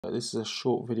This is a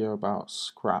short video about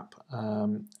Skrapp,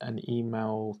 an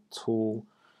email tool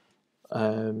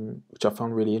which I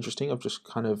found really interesting. I've just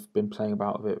kind of been playing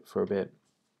about with it for a bit,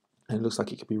 and it looks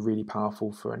like it could be really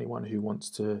powerful for anyone who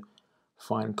wants to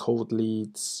find cold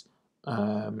leads,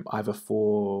 either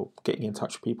for getting in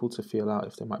touch with people to feel out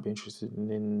if they might be interested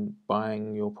in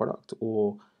buying your product,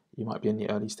 or you might be in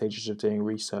the early stages of doing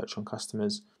research on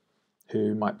customers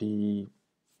who might be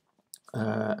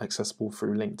accessible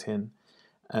through LinkedIn.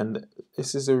 And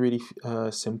this is a really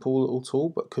simple little tool,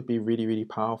 but could be really, really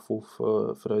powerful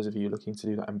for those of you looking to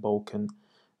do that in bulk and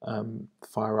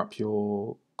fire up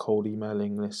your cold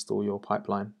emailing list or your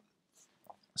pipeline.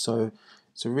 So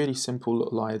it's a really simple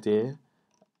little idea.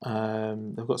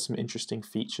 They've got some interesting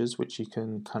features which you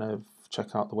can kind of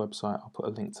check out the website. I'll put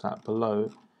a link to that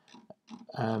below.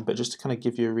 But just to kind of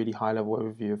give you a really high level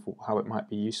overview of how it might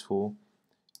be useful,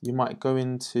 you might go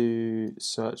into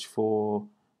search for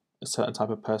a certain type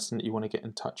of person that you want to get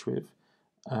in touch with.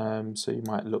 So you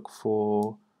might look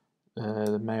for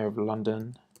the Mayor of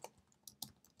London,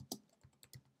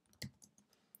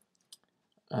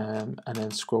 and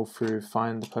then scroll through,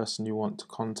 find the person you want to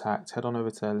contact, head on over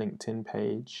to their LinkedIn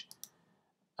page,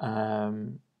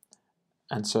 and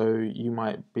so you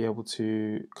might be able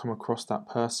to come across that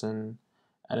person,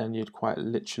 and then you'd quite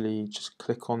literally just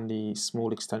click on the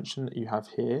small extension that you have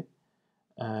here.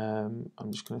 I'm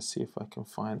just going to see if I can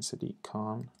find Sadiq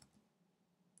Khan.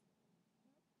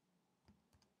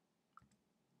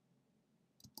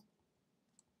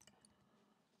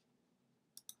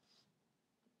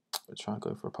 I'll try and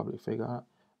go for a public figure.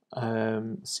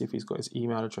 See if he's got his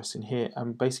email address in here.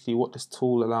 And basically what this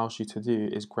tool allows you to do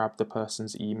is grab the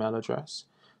person's email address.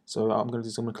 So what I'm going to do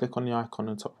is I'm going to click on the icon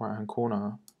in the top right hand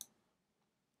corner,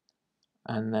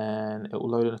 and then it will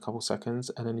load in a couple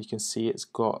seconds, and then you can see it's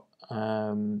got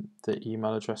the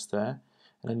email address there,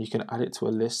 and then you can add it to a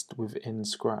list within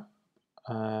Skrapp.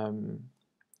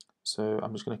 So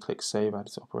I'm just going to click Save, Add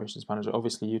to Operations Manager.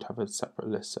 Obviously you'd have a separate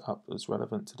list set up that's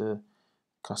relevant to the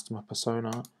customer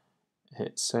persona.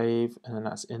 Hit Save, and then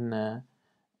that's in there.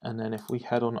 And then if we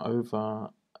head on over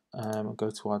and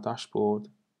go to our dashboard,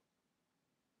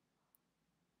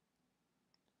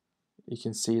 you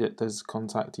can see that there's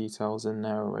contact details in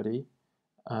there already,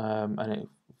 and it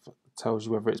tells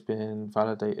you whether it's been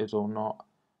validated or not.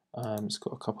 It's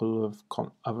got a couple of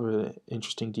other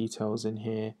interesting details in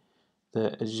here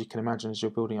that, as you can imagine, as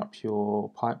you're building up your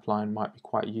pipeline, might be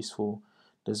quite useful.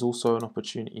 There's also an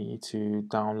opportunity to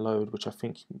download, which I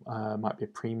think might be a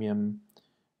premium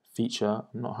feature.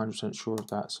 I'm not 100% sure of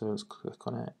that, so let's click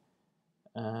on it.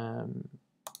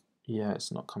 Yeah,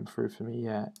 it's not come through for me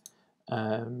yet.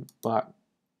 But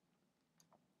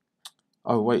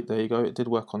oh wait, there you go. It did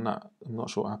work on that. I'm not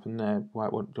sure what happened there. Why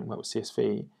it didn't work with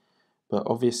CSV. But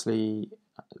obviously,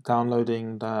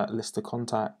 downloading that list of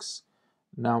contacts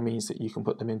now means that you can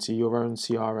put them into your own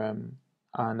CRM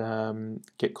and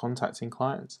get contacting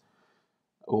clients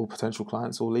or potential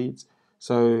clients or leads.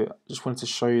 So I just wanted to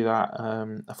show you that.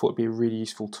 I thought it'd be a really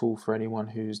useful tool for anyone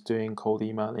who's doing cold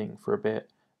emailing for a bit,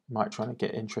 might try to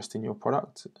get interest in your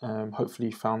product. Hopefully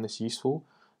you found this useful.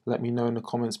 Let me know in the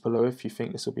comments below if you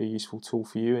think this will be a useful tool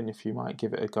for you and if you might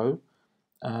give it a go.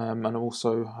 And I'm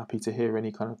also happy to hear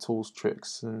any kind of tools,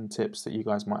 tricks and tips that you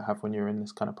guys might have when you're in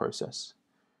this kind of process.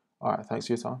 Alright, thanks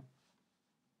for your time.